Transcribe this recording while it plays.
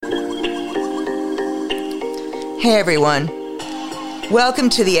Hey everyone, welcome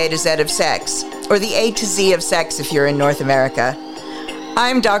to the A to Z of Sex, or the A to Z of Sex if you're in North America.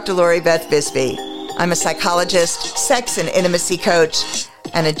 I'm Dr. Beth Bisbey. I'm a psychologist, sex and intimacy coach,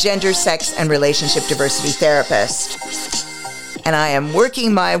 and a gender, sex, and relationship diversity therapist. And I am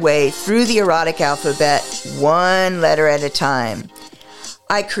working my way through the erotic alphabet one letter at a time.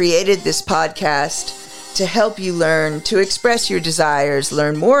 I created this podcast to help you learn to express your desires,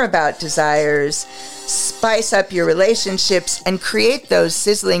 learn more about desires, spice up your relationships, and create those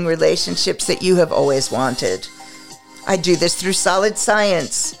sizzling relationships that you have always wanted. I do this through solid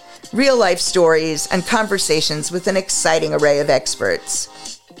science, real-life stories, and conversations with an exciting array of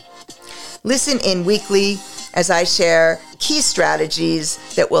experts. Listen in weekly as I share key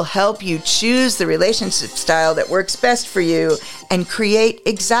strategies that will help you choose the relationship style that works best for you and create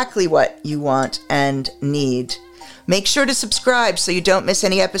exactly what you want and need. Make sure to subscribe so you don't miss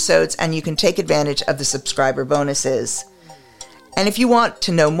any episodes and you can take advantage of the subscriber bonuses. And if you want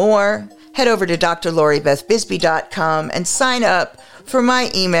to know more, head over to drloribethbisbey.com and sign up for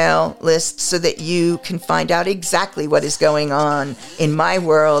my email list so that you can find out exactly what is going on in my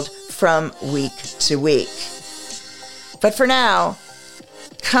world from week to week. But for now,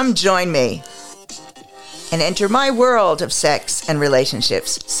 come join me and enter my world of sex and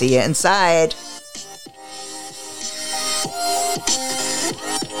relationships. See you inside.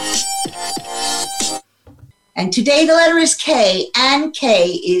 And today the letter is K, and K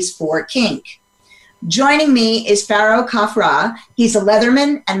is for kink. Joining me is Pharaoh Kafra. He's a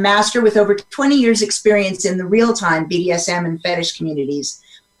leatherman and master with over 20 years experience in the real-time BDSM and fetish communities.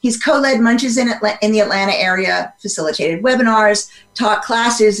 He's co-led munches in the Atlanta area, facilitated webinars, taught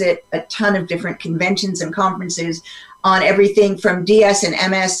classes at a ton of different conventions and conferences on everything from DS and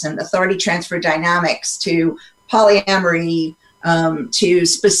MS and authority transfer dynamics to polyamory, to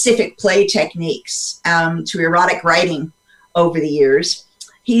specific play techniques, to erotic writing over the years.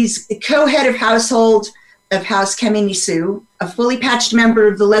 He's co-head of household of House Keminisu, a fully patched member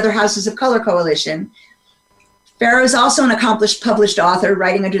of the Leather Houses of Color Coalition. Pharaoh is also an accomplished published author,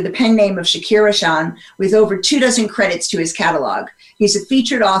 writing under the pen name of Shakira Shan, with over 24 credits to his catalog. He's a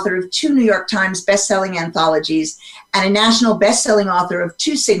featured author of 2 New York Times best-selling anthologies and a national best-selling author of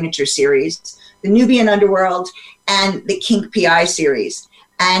 2 signature series, The Nubian Underworld and the Kink PI series.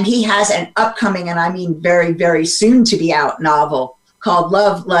 And he has an upcoming, and I mean very, very soon to be out novel called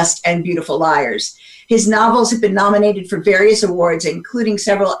Love, Lust, and Beautiful Liars. His novels have been nominated for various awards, including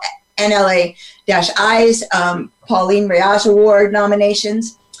several NLA-I's Pauline Reyes Award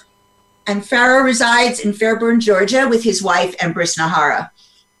nominations. And Pharaoh resides in Fairburn, Georgia with his wife, Empress Nahara.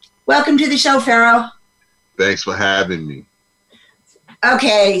 Welcome to the show, Pharaoh. Thanks for having me.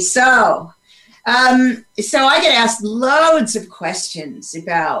 Okay, so I get asked loads of questions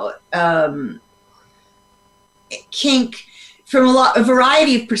about kink from a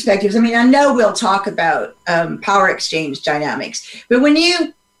variety of perspectives. I mean, I know we'll talk about power exchange dynamics, but when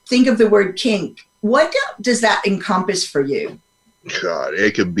you think of the word kink, what does that encompass for you? God,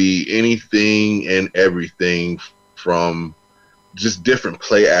 it could be anything and everything, from just different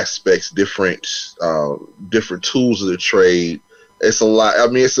play aspects, different tools of the trade. It's a lot. I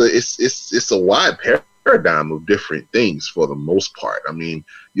mean, it's a wide paradigm of different things for the most part. I mean,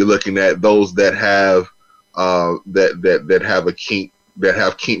 you're looking at those that have that have a kink, that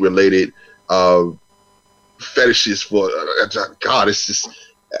have kink related fetishes for God.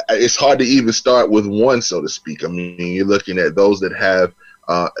 It's hard to even start with one, so to speak. I mean, you're looking at those that have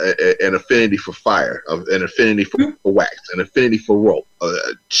an affinity for fire, an affinity for wax, an affinity for rope,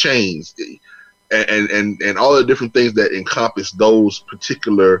 chains, and all the different things that encompass those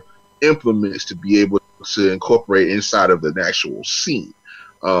particular implements to be able to incorporate inside of the actual scene.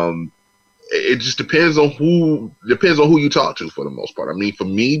 It just depends on who you talk to, for the most part. I mean, for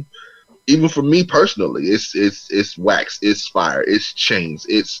me, even for me personally, it's wax, it's fire, it's chains,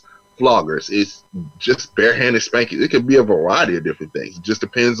 it's floggers, it's just barehanded spankings. It could be a variety of different things. It just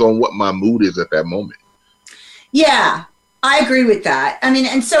depends on what my mood is at that moment. Yeah, I agree with that. I mean,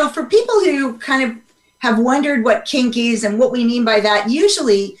 and so for people who kind of have wondered what kink is and what we mean by that,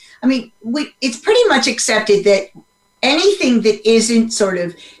 usually, I mean, it's pretty much accepted that anything that isn't sort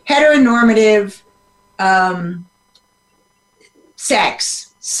of heteronormative sex,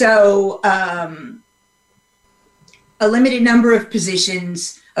 so a limited number of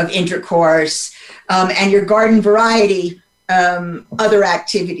positions of intercourse, and your garden variety other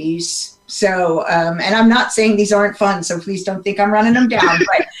activities. So, and I'm not saying these aren't fun, so please don't think I'm running them down,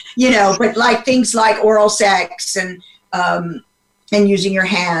 but, but like things like oral sex and using your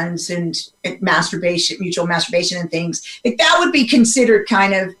hands and masturbation, mutual masturbation and things, like that would be considered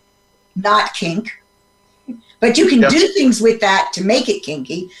kind of not kink. But you can do things with that to make it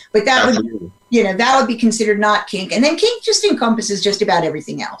kinky, but that would, that would be considered not kink. And then kink just encompasses just about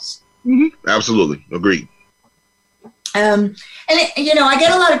everything else. Mm-hmm. Absolutely. Agreed. And, I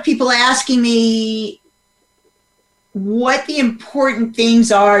get a lot of people asking me what the important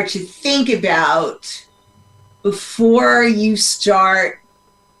things are to think about before you start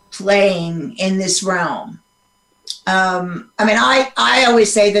playing in this realm. I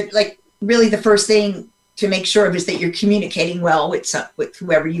always say that, like, really the first thing to make sure of is that you're communicating well with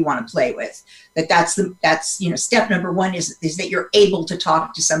whoever you want to play with. That's step number one is that you're able to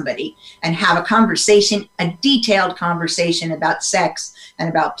talk to somebody and have a conversation, a detailed conversation about sex and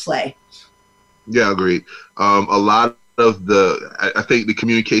about play. Yeah, agreed. A lot of I think the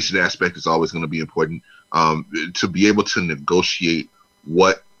communication aspect is always going to be important, to be able to negotiate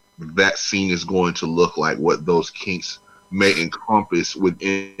what that scene is going to look like, what those kinks may encompass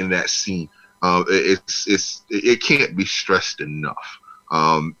within that scene. It can't be stressed enough.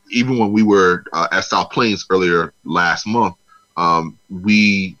 Even when we were at South Plains earlier last month,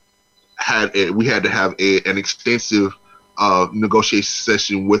 we had to have an extensive negotiation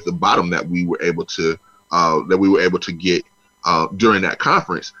session with the bottom that we were able to get during that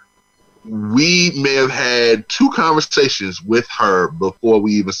conference. We may have had 2 conversations with her before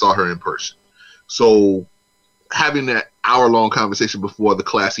we even saw her in person. So having that hour-long conversation before the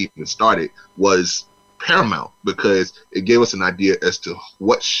class even started was paramount, because it gave us an idea as to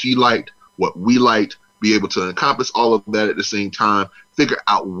what she liked, what we liked, be able to encompass all of that at the same time, figure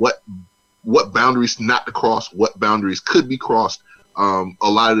out what boundaries not to cross, what boundaries could be crossed, a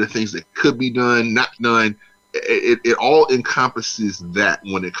lot of the things that could be done, not done. It all encompasses that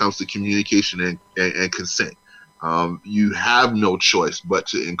when it comes to communication and consent. You have no choice but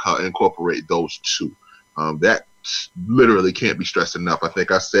to incorporate those 2. That literally can't be stressed enough. I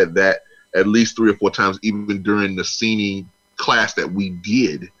think I said that at least 3 or 4 times, even during the scening class that we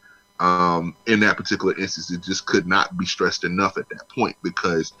did. In that particular instance, it just could not be stressed enough at that point,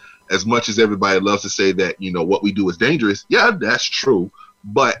 because as much as everybody loves to say that, what we do is dangerous, yeah, that's true.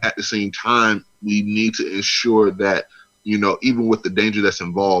 But at the same time, we need to ensure that, even with the danger that's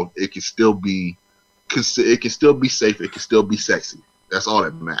involved, it can still be safe. It can still be sexy. That's all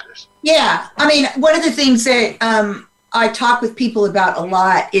that matters. Yeah. One of the things that I talk with people about a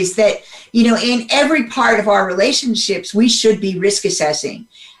lot is that, in every part of our relationships, we should be risk assessing.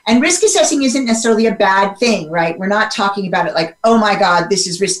 And risk assessing isn't necessarily a bad thing, right? We're not talking about it like, oh my God, this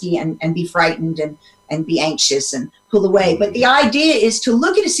is risky, and be frightened and be anxious and pull away. But the idea is to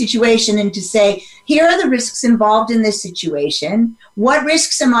look at a situation and to say, here are the risks involved in this situation. What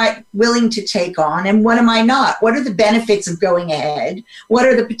risks am I willing to take on, and what am I not? What are the benefits of going ahead? What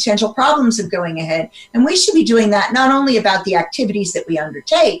are the potential problems of going ahead? And we should be doing that not only about the activities that we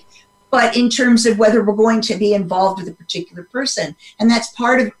undertake, but in terms of whether we're going to be involved with a particular person. And that's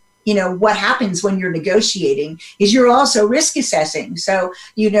part of, what happens when you're negotiating is you're also risk assessing. So,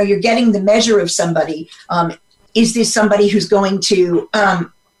 you're getting the measure of somebody. Is this somebody who's going to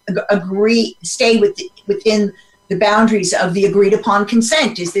stay within the boundaries of the agreed upon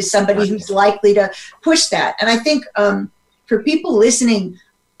consent? Is this somebody who's likely to push that? And I think for people listening,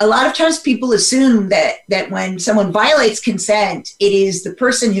 a lot of times people assume that when someone violates consent, it is the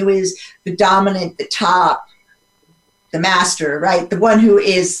person who is the dominant, the top, the master, right? The one who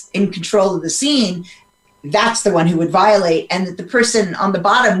is in control of the scene. That's the one who would violate, and that the person on the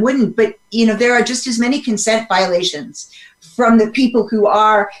bottom wouldn't. But, there are just as many consent violations from the people who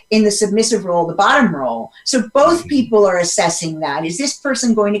are in the submissive role, the bottom role. So both people are assessing that. Is this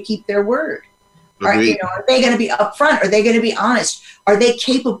person going to keep their word? Are they going to be upfront? Are they going to be honest? Are they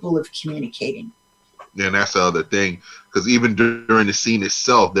capable of communicating? Yeah, and that's the other thing, because even during the scene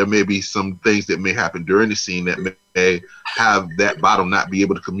itself, there may be some things that may happen during the scene that may have that bottom not be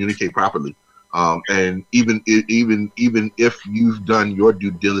able to communicate properly. And even if you've done your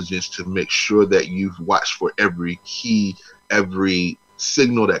due diligence to make sure that you've watched for every key, every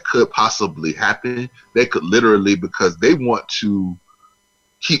signal that could possibly happen, they could literally, because they want to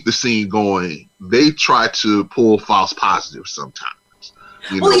keep the scene going, they try to pull false positives sometimes.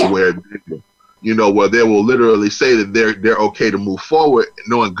 Where they will literally say that they're okay to move forward,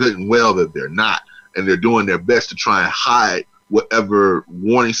 knowing good and well that they're not, and they're doing their best to try and hide whatever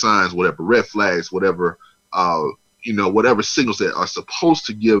warning signs, whatever red flags, whatever whatever signals that are supposed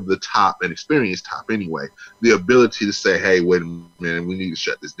to give the top, and experienced top anyway, the ability to say, hey, wait a minute, we need to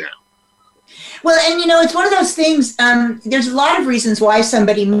shut this down. Well, and it's one of those things. There's a lot of reasons why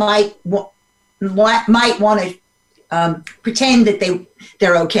somebody might want to pretend that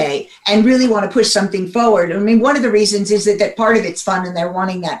they're okay and really want to push something forward. One of the reasons is that part of it's fun and they're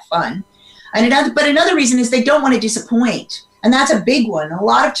wanting that fun. But another reason is they don't want to disappoint. And that's a big one. A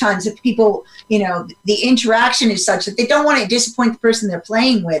lot of times if people, the interaction is such that they don't want to disappoint the person they're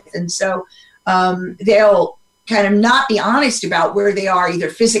playing with. And so they'll kind of not be honest about where they are, either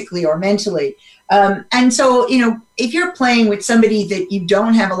physically or mentally. And so, if you're playing with somebody that you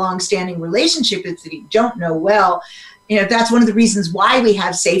don't have a long-standing relationship with, that you don't know well, that's one of the reasons why we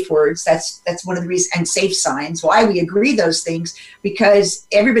have safe words. That's one of the reasons, and safe signs, why we agree those things, because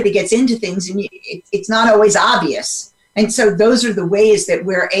everybody gets into things and it's not always obvious. And so those are the ways that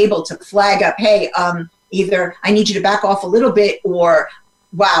we're able to flag up, hey, either I need you to back off a little bit, or,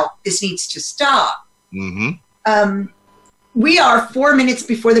 wow, this needs to stop. Mm-hmm. We are 4 minutes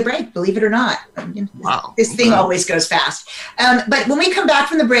before the break, believe it or not. Wow. This thing always goes fast. But when we come back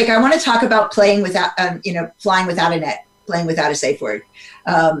from the break, I want to talk about playing without, flying without a net, playing without a safe word.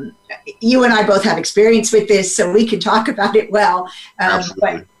 You and I both have experience with this, so we can talk about it well.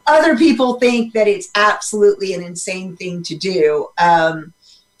 But other people think that it's absolutely an insane thing to do. I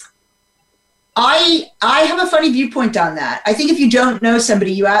have a funny viewpoint on that. I think if you don't know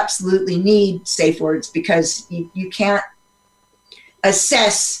somebody, you absolutely need safe words, because you can't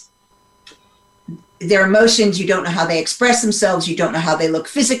assess their emotions. You don't know how they express themselves. You don't know how they look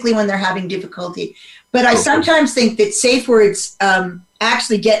physically when they're having difficulty. But I sometimes think that safe words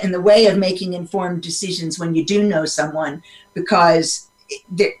actually get in the way of making informed decisions when you do know someone, because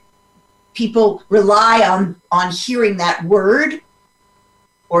people rely on hearing that word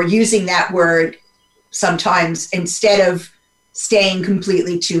or using that word sometimes, instead of staying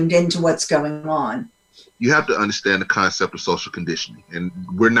completely tuned into what's going on. You have to understand the concept of social conditioning, and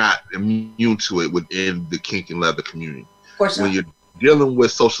we're not immune to it within the kink and leather community. Of course not. When you're dealing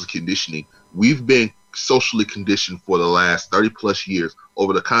with social conditioning, we've been socially conditioned for the last 30 plus years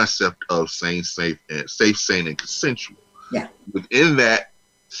over the concept of safe, sane, and consensual. Yeah. Within that,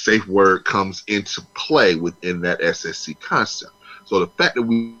 safe word comes into play within that SSC concept. So the fact that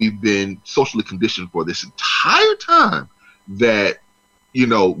we've been socially conditioned for this entire time that,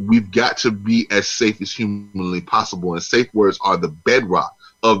 we've got to be as safe as humanly possible, and safe words are the bedrock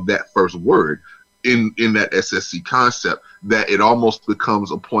of that first word in that SSC concept, that it almost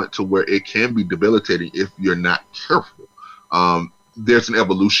becomes a point to where it can be debilitating if you're not careful. There's an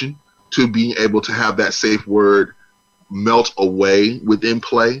evolution to being able to have that safe word melt away within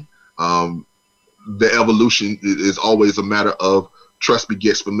play. The evolution is always a matter of trust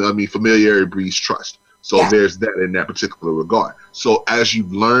begets familiarity breeds trust. So there's that in that particular regard. So as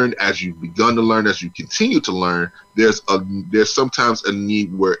you've learned, as you've begun to learn, as you continue to learn, there's sometimes a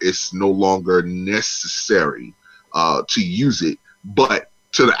need where it's no longer necessary to use it. But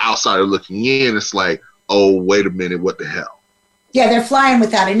to the outsider looking in, it's like, oh, wait a minute, what the hell? Yeah, they're flying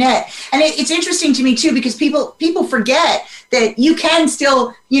without a net. And it's interesting to me, too, because people forget that you can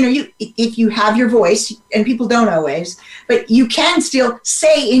still, if you have your voice, and people don't always, but you can still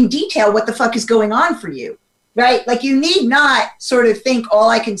say in detail what the fuck is going on for you, right? Like, you need not sort of think all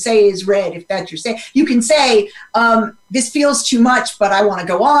I can say is red, if that's your say. You can say, this feels too much, but I want to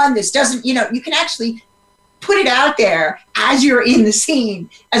go on. This doesn't, you can actually put it out there as you're in the scene,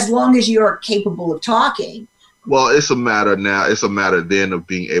 as long as you're capable of talking. Well, it's a matter then of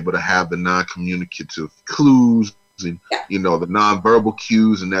being able to have the non-communicative clues and, the nonverbal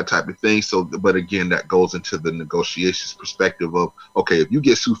cues and that type of thing. So, but again, that goes into the negotiations perspective of, okay, if you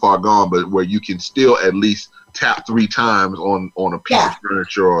get too far gone, but where you can still at least tap 3 times on a piece of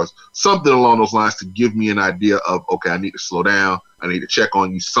furniture or something along those lines to give me an idea of, okay, I need to slow down. I need to check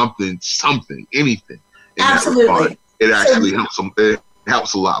on you, something, anything. Absolutely. It actually helps them.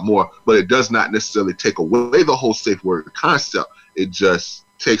 Helps a lot more, but it does not necessarily take away the whole safe word concept. It just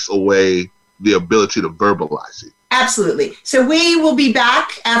takes away the ability to verbalize it. Absolutely. So we will be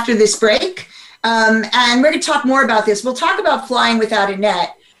back after this break, and we're going to talk more about this. We'll talk about flying without a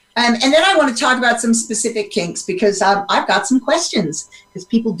net, and then I want to talk about some specific kinks, because I've got some questions, because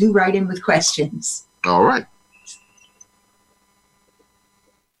people do write in with questions. All right.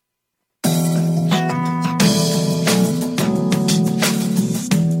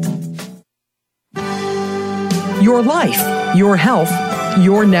 Your life, your health,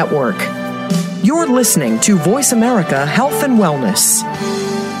 your network. You're listening to Voice America Health and Wellness.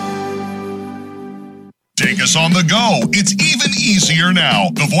 Take us on the go. It's even easier now.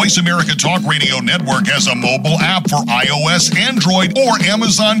 The Voice America Talk Radio Network has a mobile app for iOS, Android, or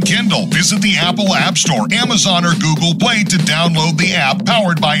Amazon Kindle. Visit the Apple App Store, Amazon, or Google Play to download the app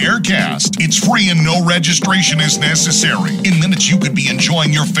powered by Aircast. It's free and no registration is necessary. In minutes, you could be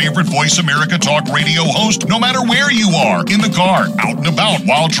enjoying your favorite Voice America Talk Radio host no matter where you are, in the car, out and about,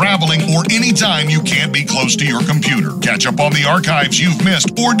 while traveling, or anytime you can't be close to your computer. Catch up on the archives you've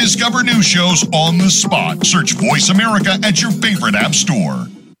missed or discover new shows on the spot. Search Voice America at your favorite app store.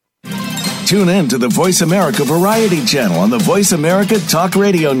 Tune in to the Voice America Variety channel on the Voice America Talk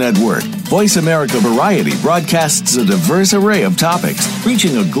Radio Network. Voice America Variety broadcasts a diverse array of topics,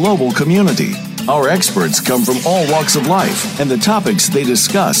 reaching a global community. Our experts come from all walks of life, and the topics they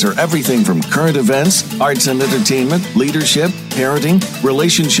discuss are everything from current events, arts and entertainment, leadership, parenting,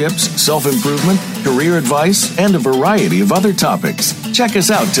 relationships, self-improvement, career advice, and a variety of other topics. Check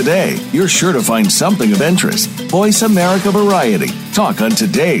us out today. You're sure to find something of interest. Voice America Variety. Talk on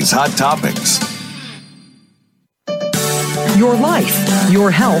today's hot topics. Your life,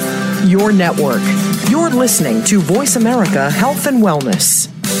 your health, your network. You're listening to Voice America Health and Wellness.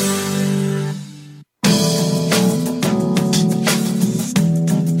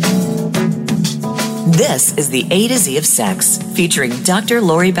 This is the A to Z of Sex, featuring Dr.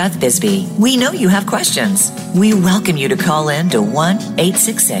 Lori Beth Bisbey. We know you have questions. We welcome you to call in to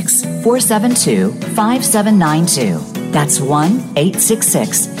 1-866-472-5792. That's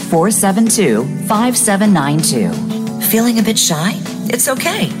 1-866-472-5792. Feeling a bit shy? It's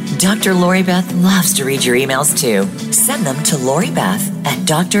okay. Dr. Lori Beth loves to read your emails too. Send them to LoriBeth at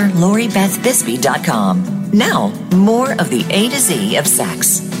drloribethbisbey.com. Now, more of the A to Z of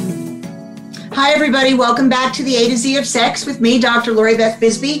Sex. Hi, everybody. Welcome back to the A to Z of Sex with me, Dr. Lori Beth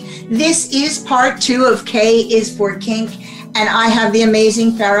Bisbey. This is part 2 of K is for Kink, and I have the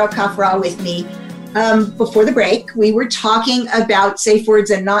amazing Farah Kafra with me. Before the break, we were talking about safe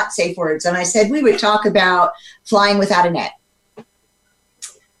words and not safe words, and I said we would talk about flying without a net.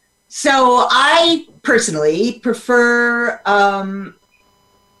 So I personally prefer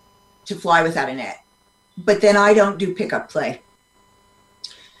to fly without a net, but then I don't do pickup play.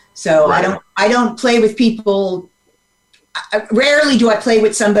 So right. I don't play with people. Rarely do I play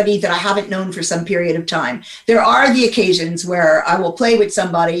with somebody that I haven't known for some period of time. There are the occasions where I will play with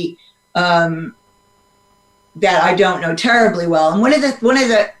somebody that I don't know terribly well. And when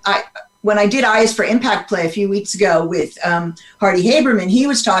I did Eyes for Impact Play a few weeks ago with Hardy Haberman, he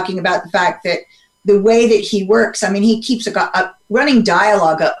was talking about the fact that the way that he works, I mean, he keeps a running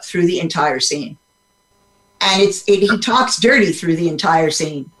dialogue up through the entire scene. And he talks dirty through the entire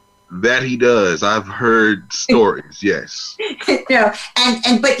scene. That he does. I've heard stories, yes.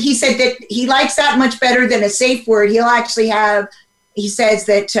 But he said that he likes that much better than a safe word. He'll actually he says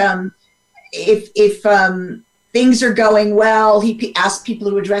that if things are going well, he asks people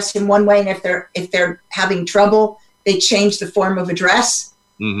to address him one way, and if they're having trouble, they change the form of address.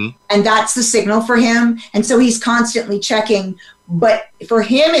 Mm-hmm. And that's the signal for him. And so he's constantly checking. But for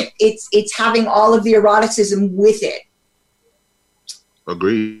him, it's having all of the eroticism with it.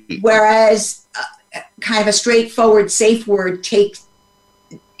 Agreed. Whereas kind of a straightforward safe word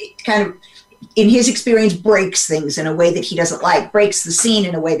in his experience, breaks things in a way that he doesn't like, breaks the scene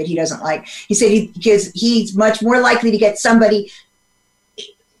in a way that he doesn't like. He said because he's much more likely to get somebody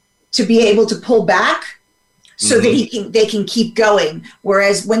to be able to pull back so that they can keep going.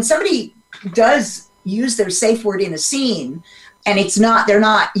 Whereas when somebody does use their safe word in a scene, and they're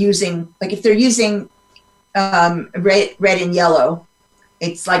not using, like if they're using red and yellow,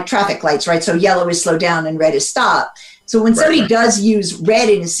 it's like traffic lights, right? So yellow is slow down and red is stop. So when somebody does use red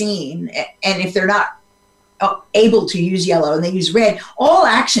in a scene, and if they're not able to use yellow and they use red, all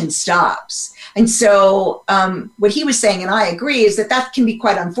action stops. And so what he was saying, and I agree, is that can be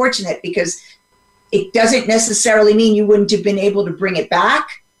quite unfortunate because it doesn't necessarily mean you wouldn't have been able to bring it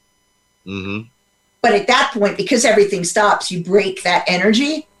back. Mm-hmm. But at that point, because everything stops, you break that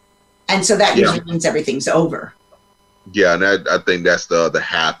energy. And so that usually means everything's over. Yeah, and I think that's the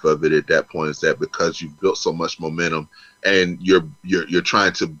half of it at that point, is that because you've built so much momentum and you're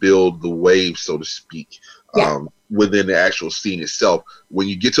trying to build the wave, so to speak, within the actual scene itself. When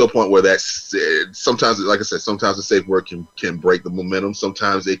you get to a point where that's sometimes, like I said, sometimes a safe word can break the momentum.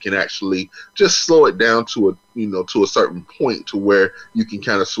 Sometimes it can actually just slow it down to a certain point to where you can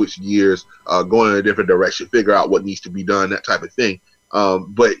kind of switch gears, go in a different direction, figure out what needs to be done, that type of thing.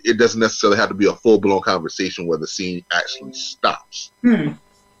 But it doesn't necessarily have to be a full-blown conversation where the scene actually stops.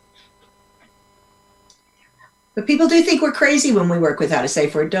 But people do think we're crazy when we work without a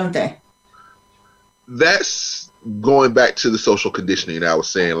safe word, don't they? That's going back to the social conditioning I was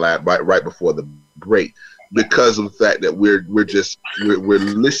saying right before the break. because of the fact that we're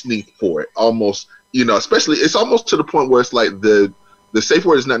listening for it almost, especially it's almost to the point where it's like the safe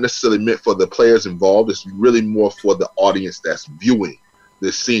word is not necessarily meant for the players involved. It's really more for the audience that's viewing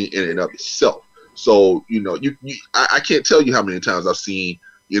the scene in and of itself. So, I can't tell you how many times I've seen,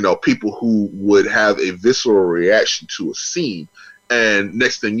 people who would have a visceral reaction to a scene, and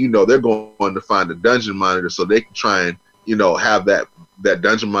next thing you know, they're going to find a dungeon monitor so they can try and, have that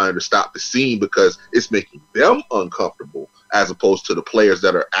dungeon monitor stop the scene because it's making them uncomfortable, as opposed to the players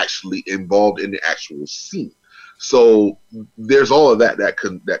that are actually involved in the actual scene. So there's all of that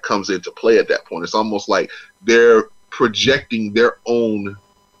comes into play at that point. It's almost like they're projecting their own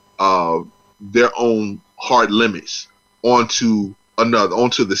hard limits onto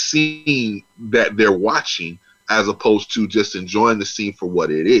the scene that they're watching, as opposed to just enjoying the scene for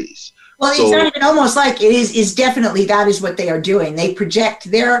what it is. Well, it's not even almost like it is definitely that is what they are doing. They project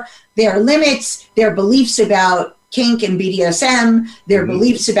their limits, their beliefs about kink and BDSM, their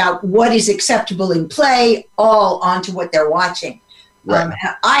beliefs about what is acceptable in play, all onto what they're watching. Right.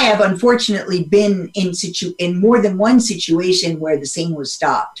 I have unfortunately been in more than one situation where the scene was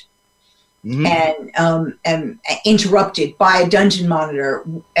stopped and interrupted by a dungeon monitor,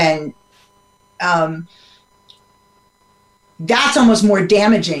 and that's almost more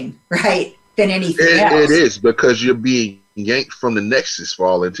damaging, right, than anything else. It is, because you're being yanked from the Nexus for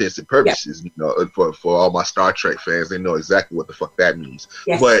all intents and purposes. Yep. For all my Star Trek fans, they know exactly what the fuck that means.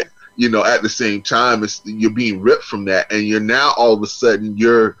 Yes. But at the same time, you're being ripped from that, and you're now all of a sudden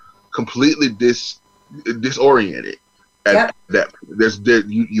you're completely disoriented. At that,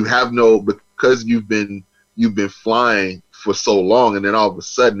 you have no, because you've been flying for so long, and then all of a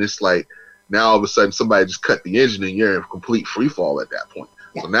sudden it's like now all of a sudden somebody just cut the engine and you're in complete free fall at that point.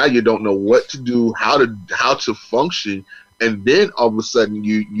 Yeah. So now you don't know what to do, how to function, and then all of a sudden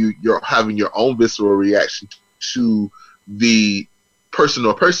you're having your own visceral reaction to the person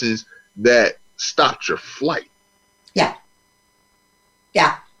or persons that stopped your flight. Yeah.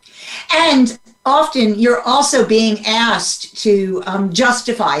 Yeah. And often you're also being asked to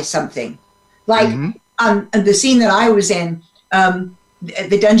justify something. Like the scene that I was in,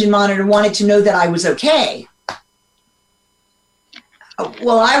 the dungeon monitor wanted to know that I was okay.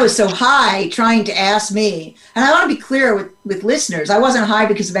 Well, I was so high trying to ask me, and I want to be clear with listeners, I wasn't high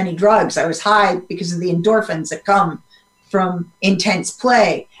because of any drugs. I was high because of the endorphins that come from intense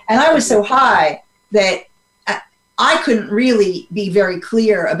play. And I was so high that I couldn't really be very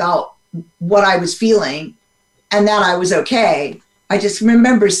clear about what I was feeling and that I was okay. I just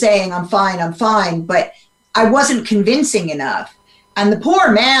remember saying, I'm fine, but I wasn't convincing enough. And the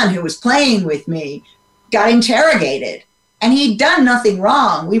poor man who was playing with me got interrogated. And he'd done nothing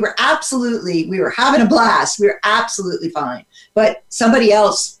wrong. We were having a blast. We were absolutely fine. But somebody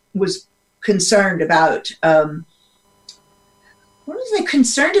else was concerned about, what was they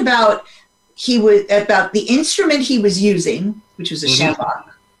concerned about? About the instrument he was using, which was a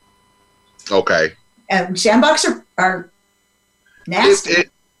shambok. Okay. Shamboks are nasty.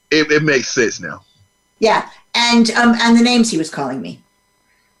 It makes sense now. Yeah. And the names he was calling me.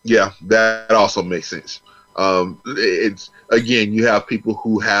 Yeah, that also makes sense. It's, again, you have people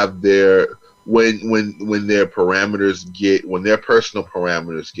who have their when their parameters when their personal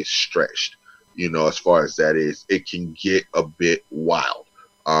parameters get stretched, as far as that is, it can get a bit wild.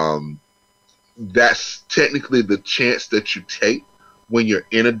 That's technically the chance that you take when you're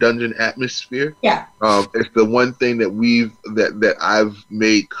in a dungeon atmosphere. Yeah. It's the one thing that I've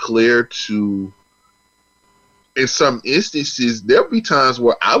made clear to. In some instances, there'll be times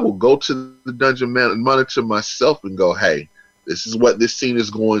where I will go to the dungeon monitor myself and go, hey, this is what this scene is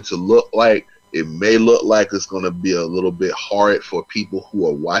going to look like. It may look like it's going to be a little bit hard for people who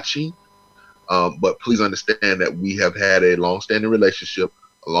are watching. But please understand that we have had a long-standing relationship,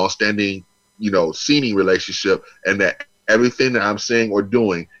 a long-standing, scening relationship, and that everything that I'm saying or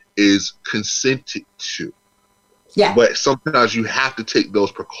doing is consented to. Yeah. But sometimes you have to take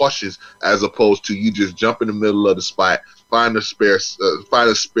those precautions, as opposed to you just jump in the middle of the spot, find a spare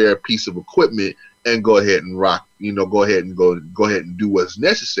piece of equipment, and go ahead and rock. Go ahead and do what's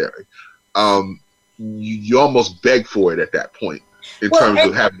necessary. You almost beg for it at that point in terms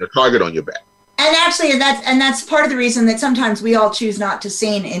of having a target on your back. And actually, that's part of the reason that sometimes we all choose not to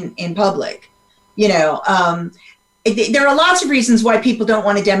scene in public. There are lots of reasons why people don't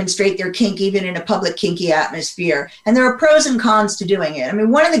want to demonstrate their kink even in a public kinky atmosphere. And there are pros and cons to doing it. I mean,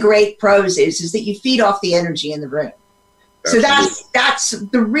 one of the great pros is that you feed off the energy in the room. Absolutely. So that's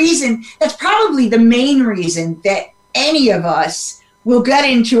the reason, that's probably the main reason that any of us will get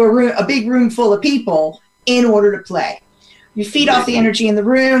into a big room full of people in order to play. You feed off the energy in the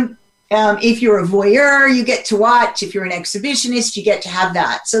room, If you're a voyeur, you get to watch. If you're an exhibitionist, you get to have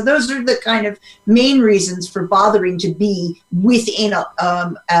that. So those are the kind of main reasons for bothering to be within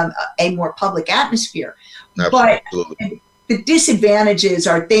a more public atmosphere. Absolutely. But the disadvantages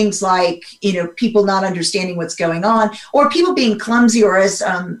are things like, people not understanding what's going on, or people being clumsy, or as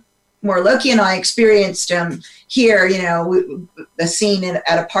Morloki and I experienced here, a scene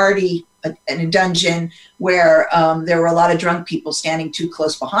at a party in a dungeon where there were a lot of drunk people standing too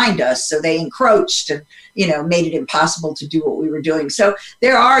close behind us. So they encroached and, made it impossible to do what we were doing. So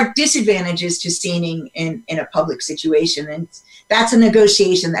there are disadvantages to scening in a public situation. And that's a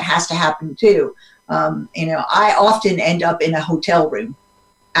negotiation that has to happen too. I often end up in a hotel room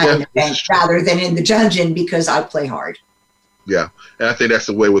at an event rather than in the dungeon because I play hard. Yeah, and I think that's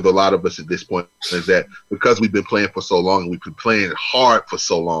the way with a lot of us at this point, is that because we've been playing for so long and we've been playing hard for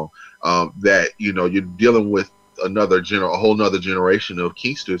so long, that you're dealing with a whole nother generation of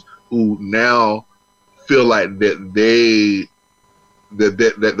Kinksters who now feel like that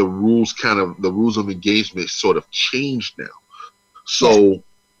the rules of engagement sort of changed now. So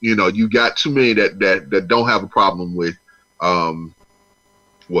you got too many that don't have a problem with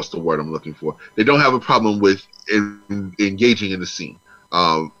what's the word I'm looking for? They don't have a problem with engaging in the scene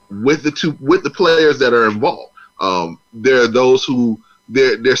with the players that are involved. There are those who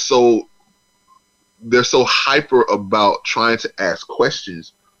they're so hyper about trying to ask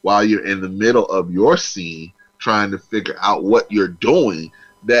questions while you're in the middle of your scene trying to figure out what you're doing,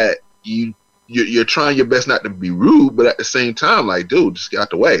 that you're trying your best not to be rude, but at the same time, like, dude, just get out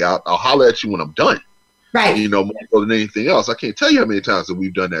the way. I'll holler at you when I'm done. Right. More than anything else. I can't tell you how many times that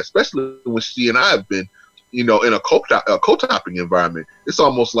we've done that, especially when she and I have been, in a co-topping environment. It's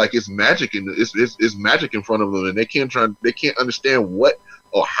almost like it's magic, and it's magic in front of them, and they can't understand what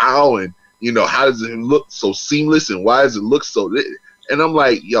or how, and how does it look so seamless, and why does it look so? And I'm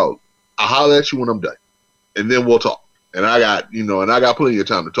like, yo, I'll holler at you when I'm done, and then we'll talk. And I got plenty of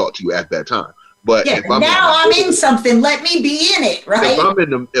time to talk to you at that time. But if I'm in something, let me be in it, right?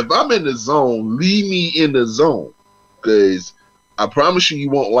 If I'm in the zone, leave me in the zone, because I promise you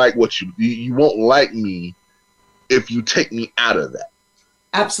won't like you won't like me if you take me out of that.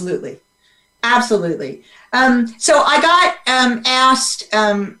 Absolutely. So I got asked.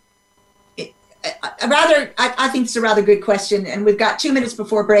 I think it's a rather good question, and we've got 2 minutes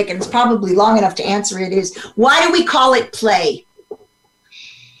before break, and it's probably long enough to answer it. Is why do we call it play?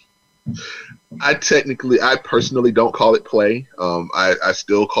 I personally don't call it play. I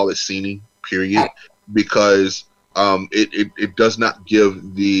still call it scening, period, because it doesn't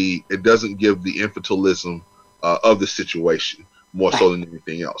give the infantilism of the situation more so than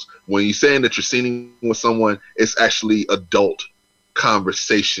anything else. When you're saying that you're scening with someone, it's actually adult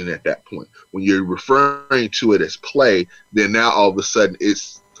conversation at that point. When you're referring to it as play, then now all of a sudden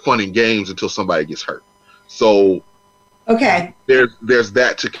it's fun and games until somebody gets hurt. So there's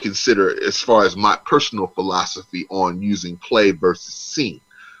that to consider as far as my personal philosophy on using play versus scene.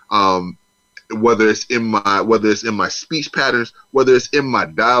 Whether it's in my speech patterns, whether it's in my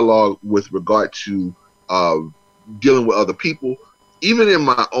dialogue with regard to dealing with other people, even in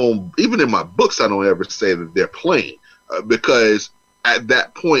my books, I don't ever say that they're playing, because at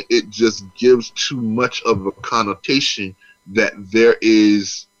that point it just gives too much of a connotation that there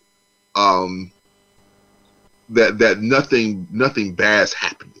is that nothing bad's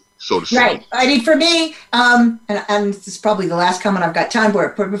happening, so to say. Right. I mean, for me, and this is probably the last comment I've got time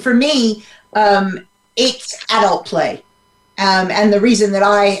for, but for me, it's adult play. And the reason that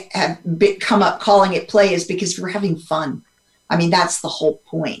I have come up calling it play is because we're having fun. I mean, that's the whole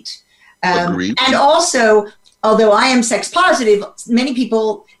point. Agreed. And also, although I am sex positive, many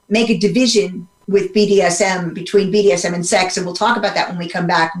people make a division with BDSM, between BDSM and sex, and we'll talk about that when we come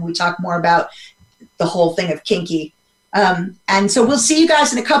back, when we talk more about the whole thing of kinky. And so we'll see you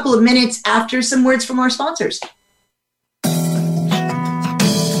guys in a couple of minutes after some words from our sponsors.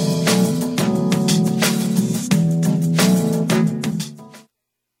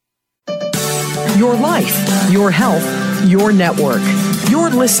 Your life, your health, your network. You're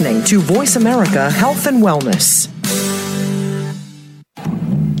listening to Voice America Health and Wellness.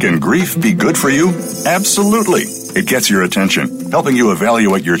 Can grief be good for you? Absolutely. It gets your attention, helping you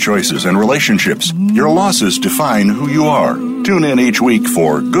evaluate your choices and relationships. Your losses define who you are. Tune in each week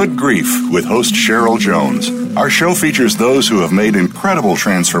for Good Grief with host Cheryl Jones. Our show features those who have made incredible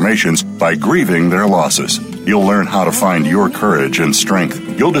transformations by grieving their losses. You'll learn how to find your courage and strength.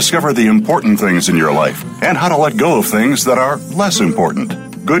 You'll discover the important things in your life and how to let go of things that are less important.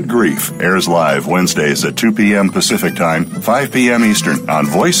 Good Grief airs live Wednesdays at 2 p.m. Pacific Time, 5 p.m. Eastern on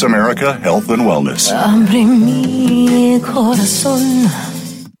Voice America Health and Wellness.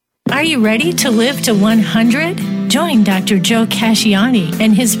 Are Are you ready to live to 100? Join Dr. Joe Casciani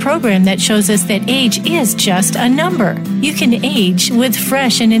and his program that shows us that age is just a number. You can age with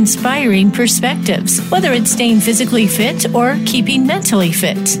fresh and inspiring perspectives, whether it's staying physically fit or keeping mentally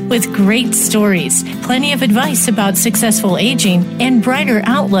fit. With great stories, plenty of advice about successful aging, and brighter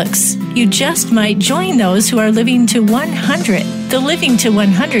outlooks. You just might join those who are living to 100. The Living to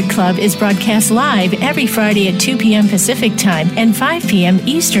 100 Club is broadcast live every Friday at 2 p.m. Pacific Time and 5 p.m.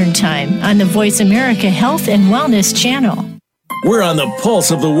 Eastern Time on the Voice America Health and Wellness channel. We're on the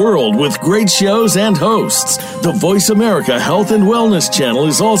pulse of the world with great shows and hosts. The Voice America Health and Wellness channel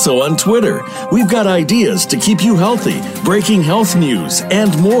is also on Twitter. We've got ideas to keep you healthy, breaking health news,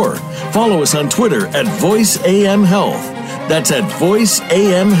 and more. Follow us on Twitter at VoiceAM Health. That's at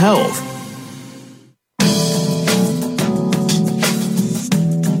VoiceAM Health.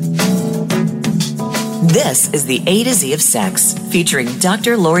 This is the A to Z of Sex, featuring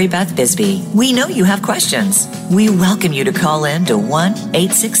Dr. Lori Beth Bisbey. We know you have questions. We welcome you to call in to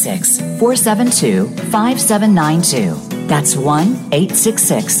 1-866-472-5792. That's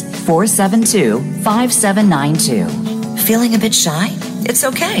 1-866-472-5792. Feeling a bit shy? It's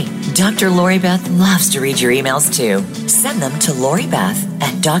okay. Dr. Lori Beth loves to read your emails too. Send them to Lori Beth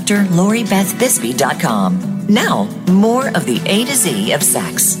at drloribethbisbey.com. Now, more of the A to Z of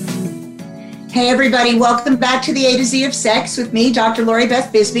Sex. Hey everybody, welcome back to the A to Z of Sex with me, Dr. Lori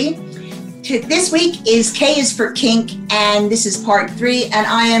Beth Bisbey. This week is K is for Kink, and this is part 3, and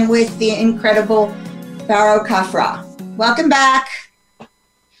I am with the incredible Pharaoh Kafra. Welcome back.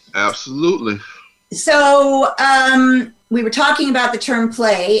 Absolutely. So we were talking about the term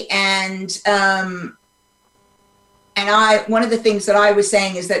play, and one of the things that I was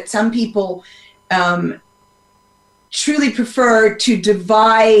saying is that some people truly prefer to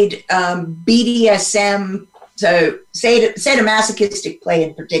divide BDSM, so sadomasochistic play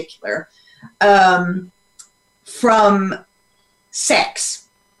in particular, from sex.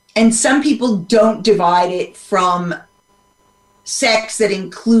 And some people don't divide it from sex that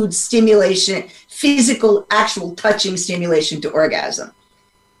includes stimulation, physical, actual touching stimulation to orgasm.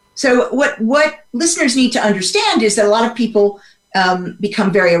 So what listeners need to understand is that a lot of people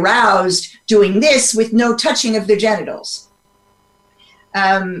become very aroused doing this with no touching of their genitals.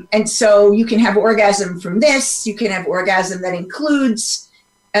 And so you can have orgasm from this. You can have orgasm that includes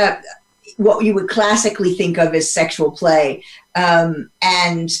what you would classically think of as sexual play.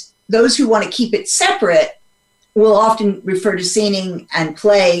 And those who want to keep it separate will often refer to scening and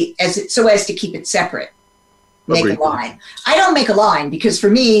play so as to keep it separate. Make a line. I don't make a line because for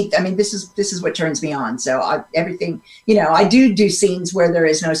me, I mean, this is what turns me on. So I do scenes where there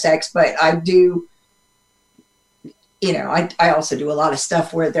is no sex, but I do, I also do a lot of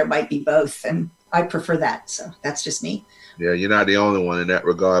stuff where there might be both, and I prefer that. So that's just me. Yeah, you're not the only one in that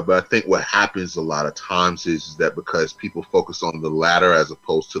regard, but I think what happens a lot of times is that because people focus on the latter as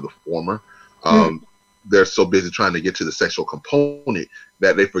opposed to the former, they're so busy trying to get to the sexual component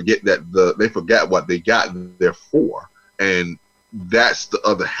that they forget what they got there for, and that's the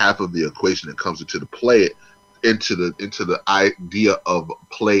other half of the equation that comes into the play, into the idea of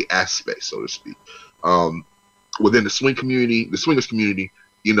play aspect, so to speak. Within the swingers community,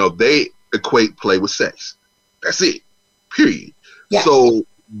 they equate play with sex. That's it. Period. Yeah. So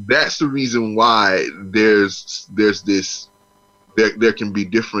that's the reason why there's this. There can be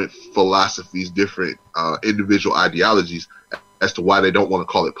different philosophies, different individual ideologies as to why they don't want to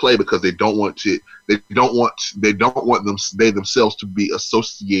call it play, because they don't want they themselves to be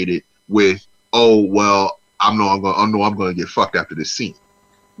associated with, oh well, I know I'm going to get fucked after this scene.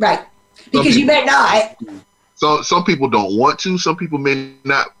 Right. Because you may not. So some people don't want to. Some people may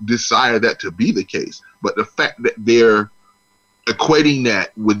not desire that to be the case. But the fact that they're equating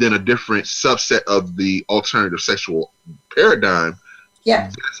that within a different subset of the alternative sexual paradigm,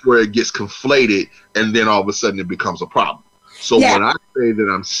 that's where it gets conflated, and then all of a sudden it becomes a problem. So when I say that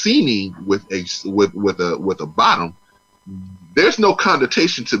I'm scening with a bottom, there's no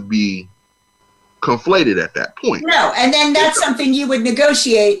connotation to be conflated at that point. No, and then that's something you would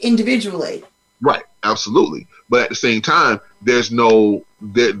negotiate individually. Right, absolutely. But at the same time, there's no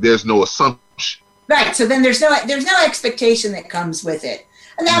assumption. Right. So then there's no expectation that comes with it,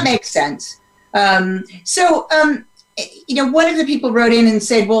 and that makes sense. One of the people wrote in and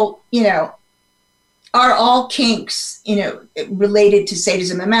said, well, are all kinks, related to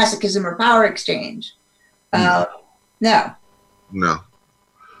sadism and masochism or power exchange? No.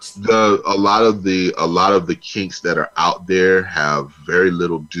 A lot of the kinks that are out there have very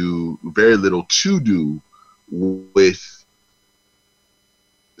little to do with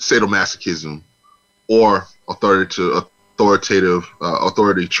sadomasochism or authoritative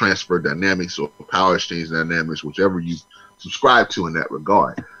authority transfer dynamics or power exchange dynamics, whichever you subscribe to in that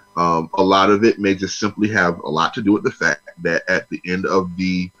regard. A lot of it may just simply have a lot to do with the fact that at the end of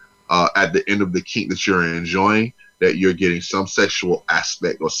the kink that you're enjoying, that you're getting some sexual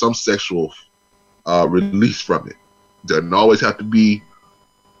aspect or some sexual release from it. Doesn't always have to be,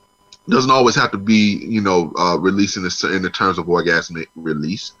 release in the terms of orgasmic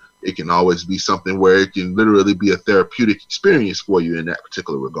release. It can always be something where it can literally be a therapeutic experience for you in that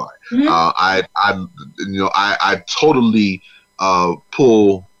particular regard. Mm-hmm. I totally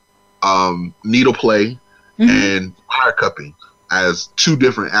pull needle play and fire cupping as two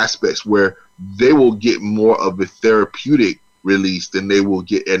different aspects where they will get more of a therapeutic release than they will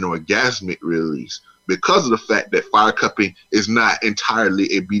get an orgasmic release, because of the fact that fire cupping is not entirely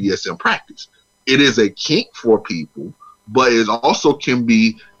a BDSM practice. It is a kink for people, but it also can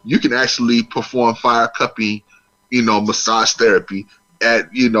be, you can actually perform fire cupping, massage therapy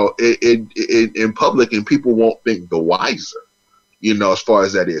in public, and people won't think the wiser, as far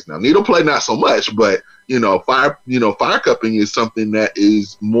as that is. Now, needle play, not so much, but fire cupping is something that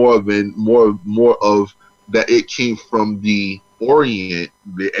is more of that it came from the Orient,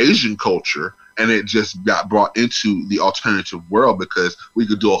 the Asian culture, and it just got brought into the alternative world because we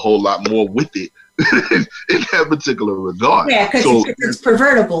could do a whole lot more with it in that particular regard. Yeah, because it's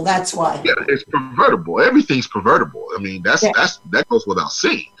pervertible. That's why. Yeah, it's pervertible. Everything's pervertible. I mean, that goes without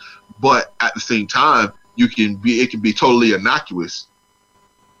saying. But at the same time, it can be totally innocuous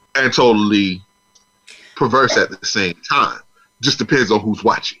and totally perverse at the same time. Just depends on who's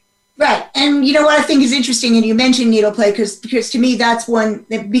watching. Right. And you know what I think is interesting, and you mentioned needle play, because to me that's one,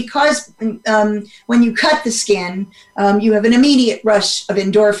 because when you cut the skin, you have an immediate rush of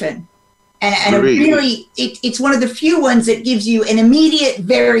endorphin. And it's one of the few ones that gives you an immediate,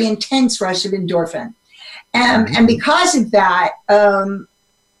 very intense rush of endorphin. And because of that,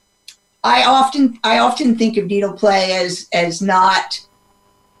 I often think of needle play as not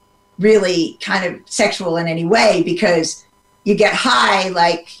really kind of sexual in any way, because you get high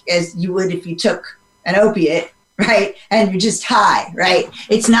like as you would if you took an opiate, right? And you're just high, right?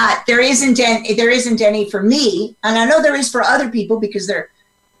 It's not, there isn't any for me, and I know there is for other people because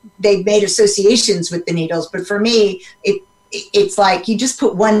they've made associations with the needles, but for me, it's like you just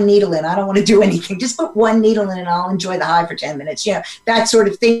put one needle in. I don't want to do anything. Just put one needle in and I'll enjoy the high for 10 minutes, that sort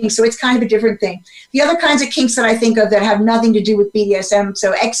of thing. So it's kind of a different thing. The other kinds of kinks that I think of that have nothing to do with BDSM,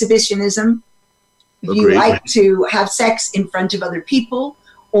 so exhibitionism, if you like to have sex in front of other people,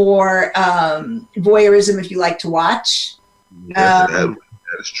 or voyeurism if you like to watch. Yes, that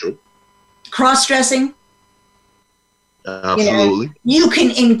is true. Cross-dressing. Absolutely. You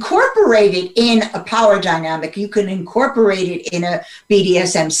can incorporate it in a power dynamic. You can incorporate it in a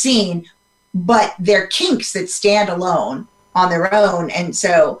BDSM scene, but they're kinks that stand alone on their own. And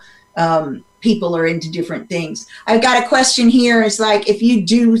so people are into different things. I've got a question here. It's like, if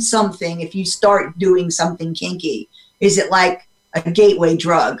you start doing something kinky, is it like a gateway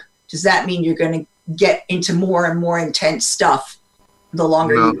drug? Does that mean you're going to get into more and more intense stuff the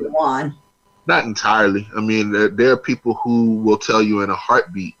longer you go on? Not entirely. I mean, there are people who will tell you in a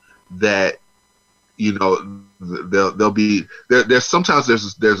heartbeat that, they'll be there. There's sometimes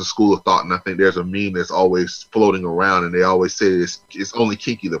there's a school of thought, and I think there's a meme that's always floating around, and they always say it's only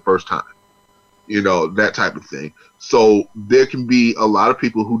kinky the first time, that type of thing. So there can be a lot of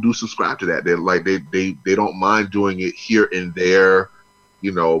people who do subscribe to that. They're like, they don't mind doing it here and there,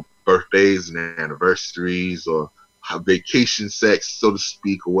 birthdays and anniversaries or vacation sex, so to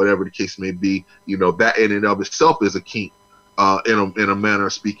speak, or whatever the case may be. That in and of itself is a kink, in a manner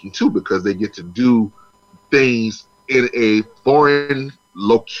of speaking too, because they get to do things in a foreign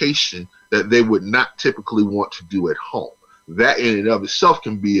location that they would not typically want to do at home. That in and of itself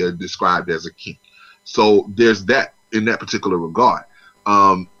can be described as a kink. So there's that in that particular regard.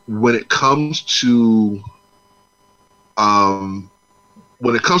 When it comes to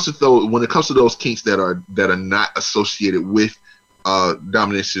those kinks that are not associated with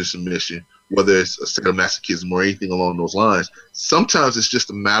domination and submission, whether it's a sadomasochism or anything along those lines, sometimes it's just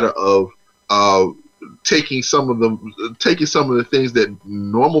a matter of taking some of the things that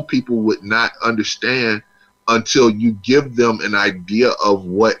normal people would not understand until you give them an idea of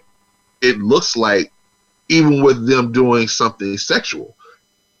what it looks like, even with them doing something sexual.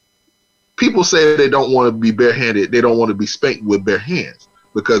 People say they don't want to be barehanded, they don't want to be spanked with bare hands,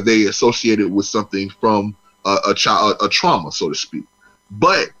 because they associate it with something from a trauma, so to speak.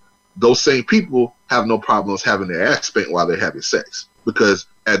 But those same people have no problems having their ass spanked while they're having sex, because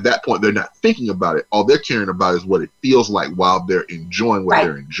at that point they're not thinking about it. All they're caring about is what it feels like while they're enjoying what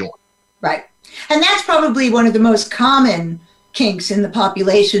they're enjoying. Right. And that's probably one of the most common kinks in the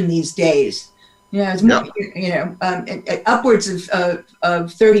population these days. It's more, upwards of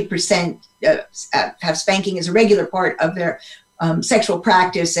 30% have spanking as a regular part of their sexual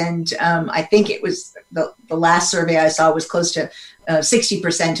practice. And I think it was the last survey I saw was close to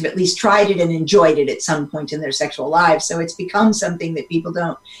 60% have at least tried it and enjoyed it at some point in their sexual lives. So it's become something that people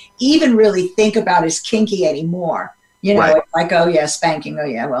don't even really think about as kinky anymore. Right. It's like, oh yeah, spanking. Oh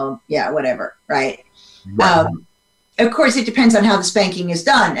yeah, well, yeah, whatever. Right. Of course, it depends on how the spanking is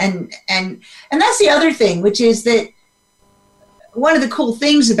done. And that's the other thing, which is that one of the cool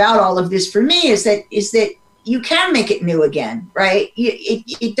things about all of this for me is that you can make it new again, right?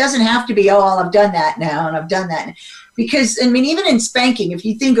 It doesn't have to be, oh, I've done that now and I've done that. Because, I mean, even in spanking, if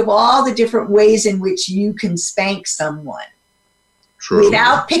you think of all the different ways in which you can spank someone, true,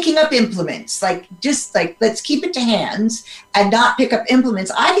 without picking up implements, just let's keep it to hands and not pick up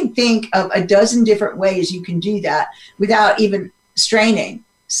implements. I can think of a dozen different ways you can do that without even straining.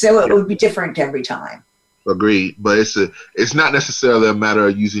 So it would be different every time. Agreed, but it's not necessarily a matter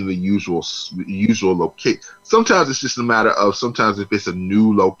of using the usual location. Sometimes it's just a matter of sometimes if it's a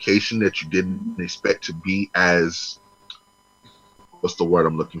new location that you didn't expect to be as, what's the word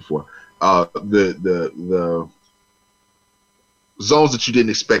I'm looking for? The zones that you didn't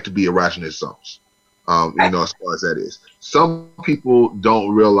expect to be erogenous zones. As far as that is, some people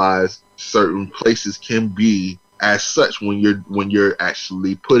don't realize certain places can be as such when you're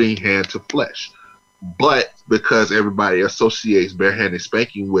actually putting hand to flesh. But because everybody associates barehanded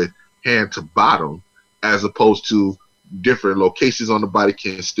spanking with hand to bottom, as opposed to different locations on the body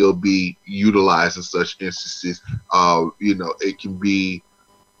can still be utilized in such instances. It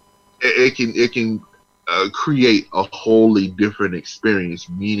can create a wholly different experience.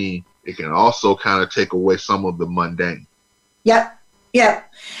 Meaning, it can also kind of take away some of the mundane. Yep,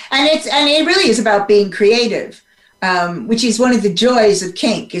 and it really is about being creative. Which is one of the joys of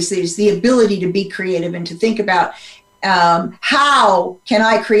kink, is the ability to be creative and to think about how can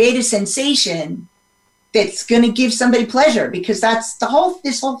I create a sensation that's going to give somebody pleasure, because that's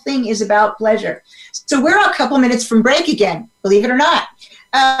this whole thing is about pleasure. So we're a couple minutes from break again, believe it or not.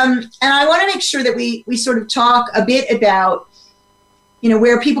 And I want to make sure that we sort of talk a bit about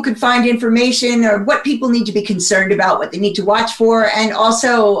where people could find information or what people need to be concerned about, what they need to watch for. And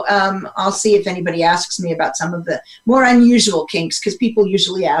also, I'll see if anybody asks me about some of the more unusual kinks, because people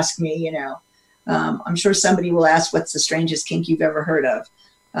usually ask me, I'm sure somebody will ask, what's the strangest kink you've ever heard of?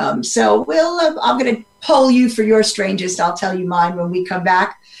 So I'm going to poll you for your strangest. I'll tell you mine when we come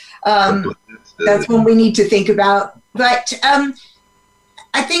back. That's one we need to think about. But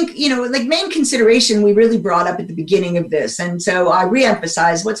I think, main consideration we really brought up at the beginning of this. And so I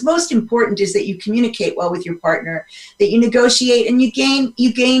reemphasize what's most important is that you communicate well with your partner, that you negotiate and you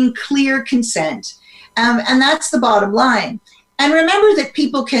gain clear consent. And that's the bottom line. And remember that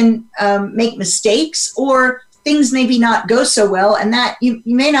people can make mistakes, or things maybe not go so well, and that you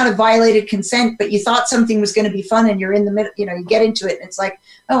may not have violated consent, but you thought something was going to be fun and you're in the middle, you get into it and it's like,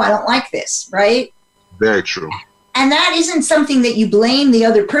 oh, I don't like this, right? Very true. And that isn't something that you blame the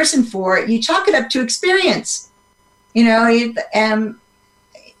other person for. You chalk it up to experience. It's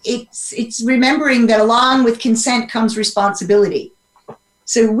remembering that along with consent comes responsibility.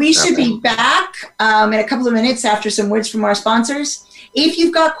 So we should be back in a couple of minutes after some words from our sponsors. If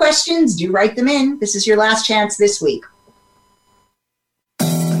you've got questions, do write them in. This is your last chance this week.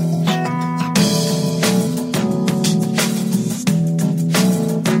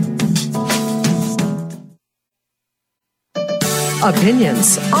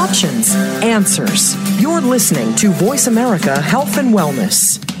 Opinions, options, answers. You're listening to Voice America Health and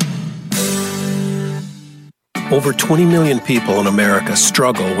Wellness. Over 20 million people in America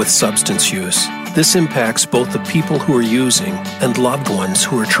struggle with substance use. This impacts both the people who are using and loved ones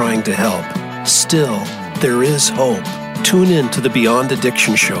who are trying to help. Still, there is hope. Tune in to the Beyond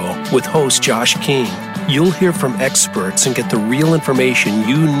Addiction Show with host Josh King. You'll hear from experts and get the real information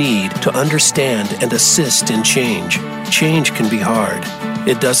you need to understand and assist in change. Change can be hard.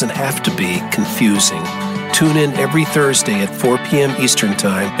 It doesn't have to be confusing. Tune in every Thursday at 4 p.m. Eastern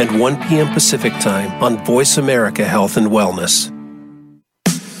Time and 1 p.m. Pacific Time on Voice America Health and Wellness.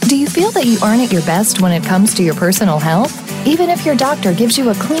 Do you feel that you aren't at your best when it comes to your personal health? Even if your doctor gives you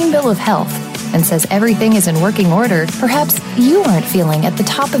a clean bill of health and says everything is in working order, perhaps you aren't feeling at the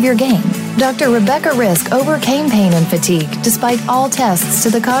top of your game. Dr. Rebecca Risk overcame pain and fatigue despite all tests to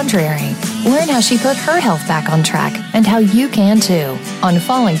the contrary. Learn how she put her health back on track and how you can too on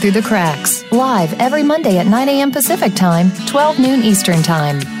Falling Through the Cracks, live every Monday at 9 a.m. Pacific Time, 12 noon Eastern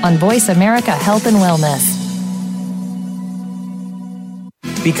Time on Voice America Health and Wellness.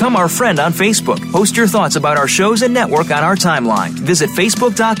 Become our friend on Facebook. Post your thoughts about our shows and network on our timeline. Visit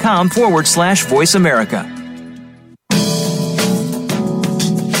facebook.com/Voice America.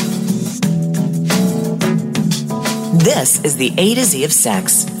 This is the A to Z of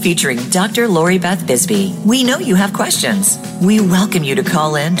Sex, featuring Dr. Lori Beth Bisbey. We know you have questions. We welcome you to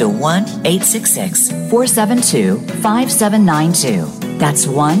call in to 1-866-472-5792. That's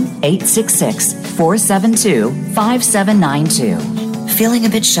 1-866-472-5792. Feeling a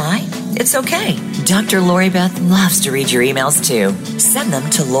bit shy? It's okay. Dr. Lori Beth loves to read your emails too. Send them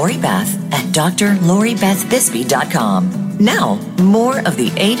to LoriBeth@drloribethbisbey.com. Now, more of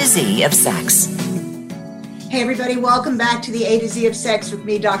the A to Z of Sex. Hey everybody, welcome back to the A to Z of Sex with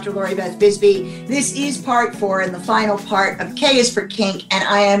me, Dr. Lori Beth Bisbey. This is part 4 and the final part of K is for Kink, and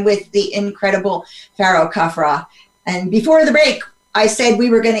I am with the incredible Farah Kafra. And before the break, I said we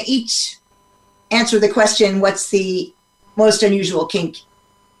were going to each answer the question, what's the most unusual kink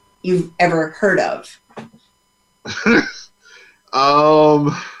you've ever heard of?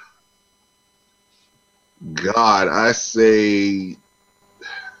 God, I say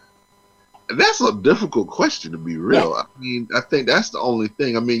that's a difficult question, to be real. Yeah. I mean, I think that's the only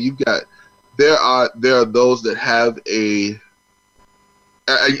thing. I mean, there are those that have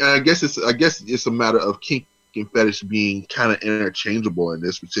I guess it's a matter of kink and fetish being kind of interchangeable in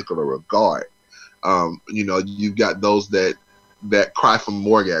this particular regard. You've got those that cry from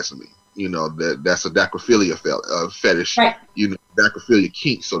orgasming. That's a dacrophilia fetish. Right. Dacrophilia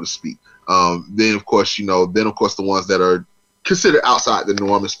kink, so to speak. Then of course the ones that are considered outside the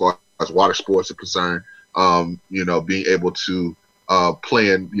norm as far as water sports are concerned, being able to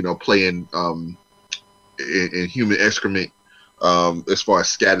play in human excrement, as far as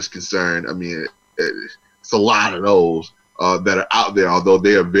scat is concerned. I mean, it's a lot of those that are out there, although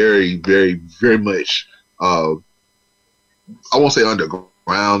they are very, very, very much, I won't say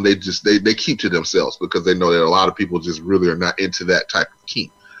underground. They keep to themselves because they know that a lot of people just really are not into that type of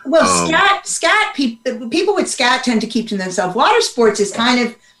kink. Well, scat people with scat tend to keep to themselves. Water sports is kind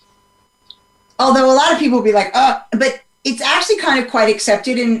of, although a lot of people will be like, but it's actually kind of quite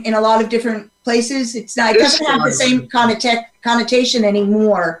accepted in a lot of different places. It doesn't have the same connotation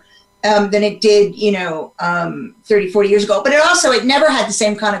anymore than it did, 30, 40 years ago. But it never had the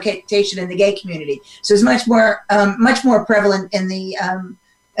same connotation in the gay community. So it's much more prevalent in the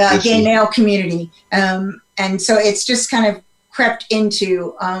gay male community. And so it's just kind of crept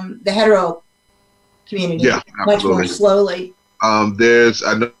into the hetero community much more slowly. I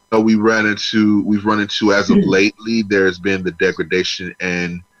know we've run into as of lately, there's been the degradation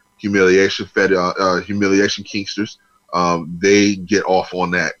and humiliation kinksters. They get off on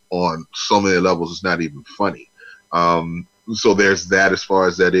that on so many levels, it's not even funny. So there's that as far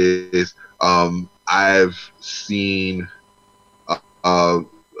as that is. I've seen,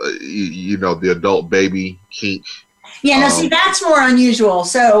 the adult baby kink. Yeah, no, see, that's more unusual.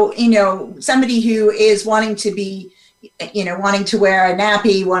 So, somebody who is wanting to be, wanting to wear a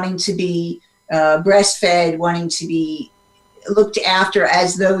nappy, wanting to be breastfed, wanting to be looked after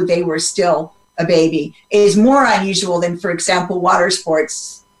as though they were still a baby is more unusual than, for example, water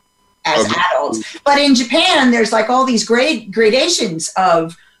sports as adults. But in Japan, there's like all these gradations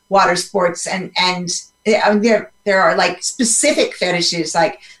of water sports, and there are like specific fetishes,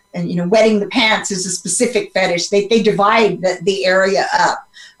 like, wetting the pants is a specific fetish. They divide the area up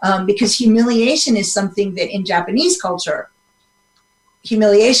because humiliation is something that in Japanese culture,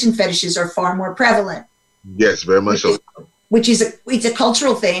 humiliation fetishes are far more prevalent. Yes, very much so. It's a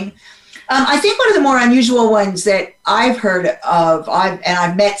cultural thing. I think one of the more unusual ones that I've heard of,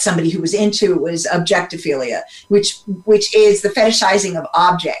 I've met somebody who was into, was objectophilia, which is the fetishizing of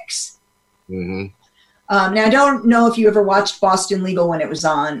objects. Mm-hmm. Now, I don't know if you ever watched Boston Legal when it was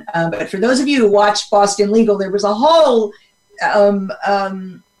on, but for those of you who watched Boston Legal, there was a whole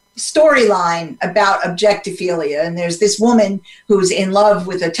storyline about objectophilia, and there's this woman who's in love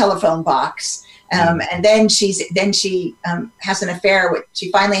with a telephone box. And then she has an affair she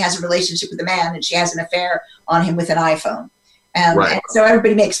finally has a relationship with a man, and she has an affair on him with an iPhone. Right. And so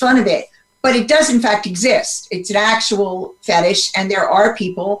everybody makes fun of it, but it does in fact exist. It's an actual fetish, and there are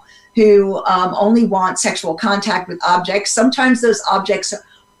people who only want sexual contact with objects. Sometimes those objects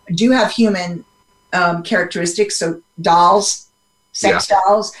do have human characteristics, so dolls, sex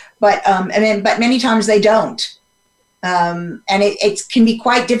dolls, but many times they don't. And it can be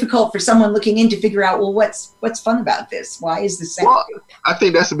quite difficult for someone looking in to figure out, well, what's fun about this? Why is this? Well, I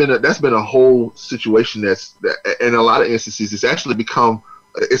think that's been a whole situation that in a lot of instances it's actually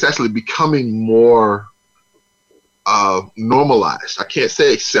becoming more normalized. I can't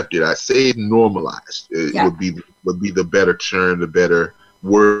say accepted. I say normalized. It would be the better term, the better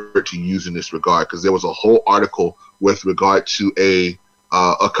word to use in this regard, because there was a whole article with regard to a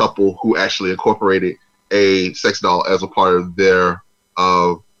couple who actually incorporated a sex doll as a part of their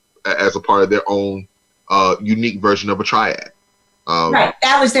own unique version of a triad. Right,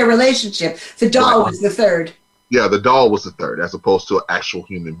 that was their relationship. The doll was the third. Yeah, the doll was the third, as opposed to an actual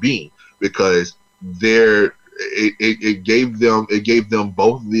human being, because it gave them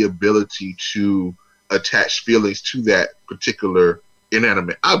both the ability to attach feelings to that particular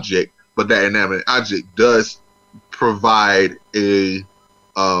inanimate object, but that inanimate object does provide a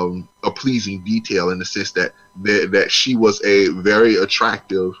pleasing detail, in the sense that she was a very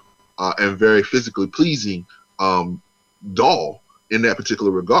attractive and very physically pleasing doll in that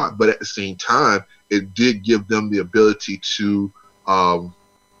particular regard. But at the same time, it did give them the ability to,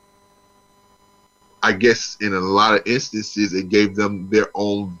 I guess in a lot of instances, it gave them their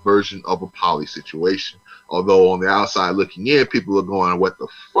own version of a poly situation. Although on the outside looking in, people are going, what the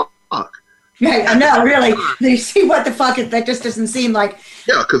fuck? Yeah, I know, really. You see, what the fuck? That just doesn't seem like...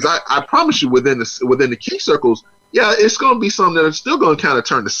 Yeah, because I promise you, within the kink circles, yeah, it's going to be something that's still going to kind of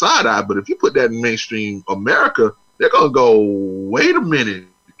turn the side eye. But if you put that in mainstream America, they're going to go, wait a minute,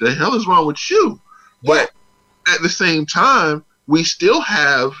 the hell is wrong with you? But at the same time, we still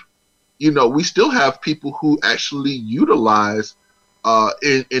have people who actually utilize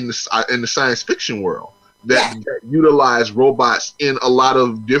in the science fiction world that utilize robots in a lot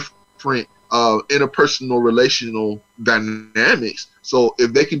of different interpersonal relational dynamics. So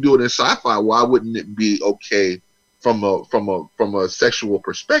if they can do it in sci-fi, why wouldn't it be okay from a sexual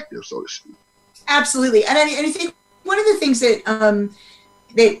perspective, so to speak? Absolutely. And I think one of the things that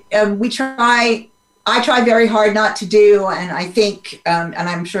I try very hard not to do, and I think, and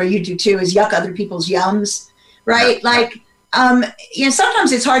I'm sure you do too, is yuck other people's yums, right? Yeah. Like,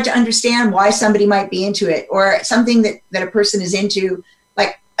 sometimes it's hard to understand why somebody might be into it, or something that a person is into.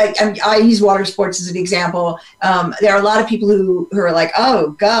 Like, I use water sports as an example. There are a lot of people who are like,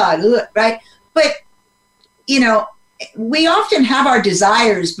 oh God, right? But, we often have our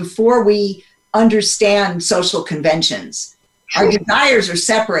desires before we understand social conventions. Sure. Our desires are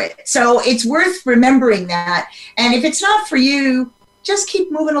separate. So it's worth remembering that. And if it's not for you, just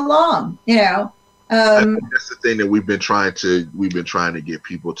keep moving along, I think that's the thing that we've been trying to get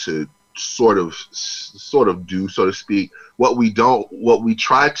people to sort of do, so to speak. We've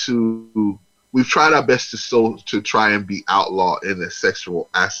tried our best to try and be outlaw in the sexual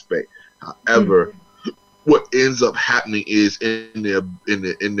aspect. However, what ends up happening is in the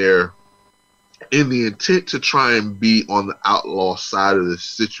intent to try and be on the outlaw side of the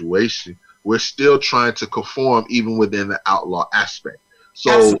situation, we're still trying to conform even within the outlaw aspect.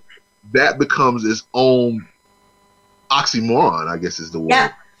 So absolutely. That becomes its own oxymoron, I guess is the word.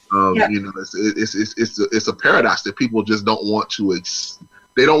 Yeah. It's a paradox that people just don't want to.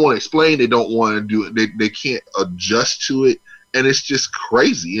 They don't want to explain. They don't want to do it. They can't adjust to it, and it's just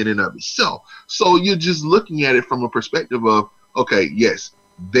crazy in and of itself. So you're just looking at it from a perspective of, okay, yes,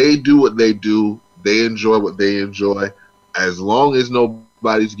 they do what they do. They enjoy what they enjoy. As long as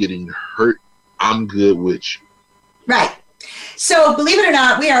nobody's getting hurt, I'm good with you. Right. So believe it or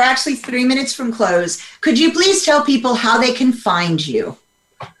not, we are actually 3 minutes from close. Could you please tell people how they can find you?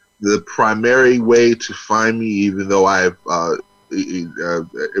 The primary way to find me, even though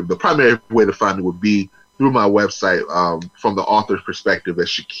the primary way to find me would be through my website, from the author's perspective at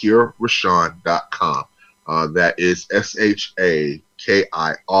ShakirRashan.com. That is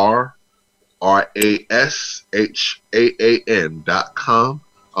ShakirRashan.com.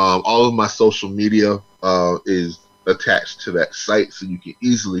 All of my social media is attached to that site, so you can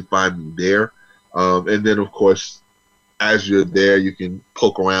easily find me there. And then, of course, as you're there, you can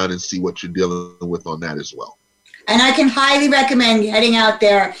poke around and see what you're dealing with on that as well. And I can highly recommend heading out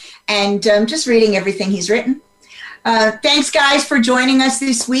there and just reading everything he's written. Thanks, guys, for joining us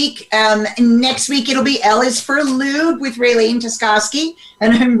this week. Next week, it'll be L is for Lube with Raylene Toskoski,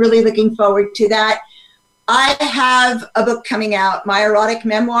 and I'm really looking forward to that. I have a book coming out. My erotic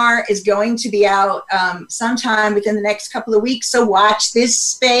memoir is going to be out sometime within the next couple of weeks, so watch this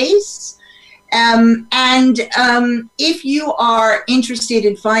space. If you are interested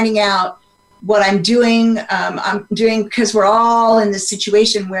in finding out what I'm doing because we're all in this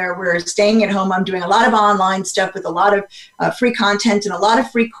situation where we're staying at home. I'm doing a lot of online stuff with a lot of free content and a lot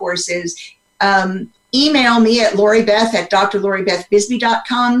of free courses. Email me at LoriBeth at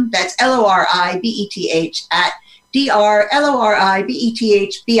drloribethbisbey.com. That's LORIBETH at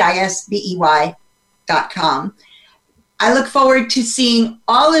DRLORIBETHBISBEY.com. I look forward to seeing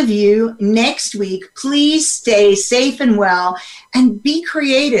all of you next week. Please stay safe and well and be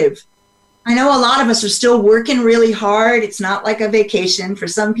creative. I know a lot of us are still working really hard. It's not like a vacation. For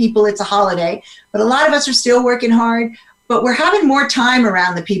some people, it's a holiday, but a lot of us are still working hard, but we're having more time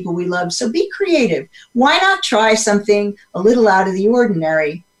around the people we love. So be creative. Why not try something a little out of the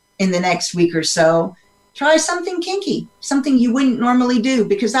ordinary in the next week or so? Try something kinky, something you wouldn't normally do,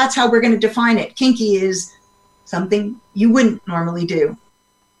 because that's how we're going to define it. Kinky is something you wouldn't normally do.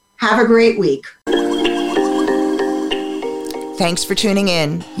 Have a great week. Thanks for tuning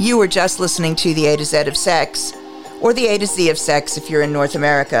in. You were just listening to the A to Z of Sex, or the A to Z of Sex if you're in North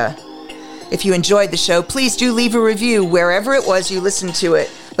America. If you enjoyed the show, please do leave a review wherever it was you listened to it,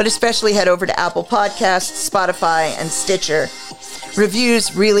 but especially head over to Apple Podcasts, Spotify, and Stitcher.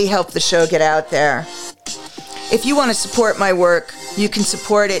 Reviews really help the show get out there. If you want to support my work, you can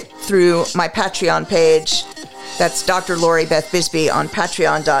support it through my Patreon page. That's Dr. Lori Beth Bisbey on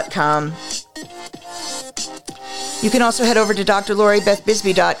patreon.com. You can also head over to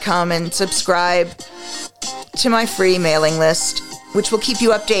drloribethbisbey.com and subscribe to my free mailing list, which will keep you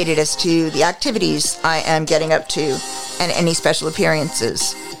updated as to the activities I am getting up to and any special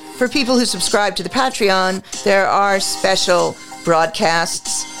appearances. For people who subscribe to the Patreon, there are special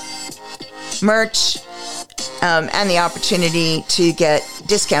broadcasts, merch, and the opportunity to get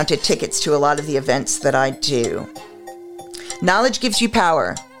discounted tickets to a lot of the events that I do. Knowledge gives you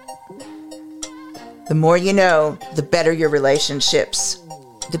power. The more you know, the better your relationships,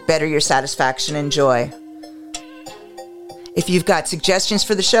 the better your satisfaction and joy. If you've got suggestions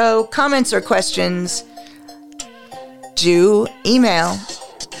for the show, comments, or questions, do email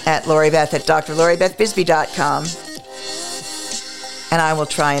at LoriBeth@drloribethbisbey.com, and I will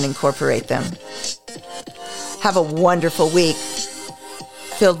try and incorporate them. Have a wonderful week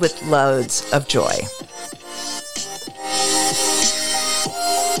filled with loads of joy.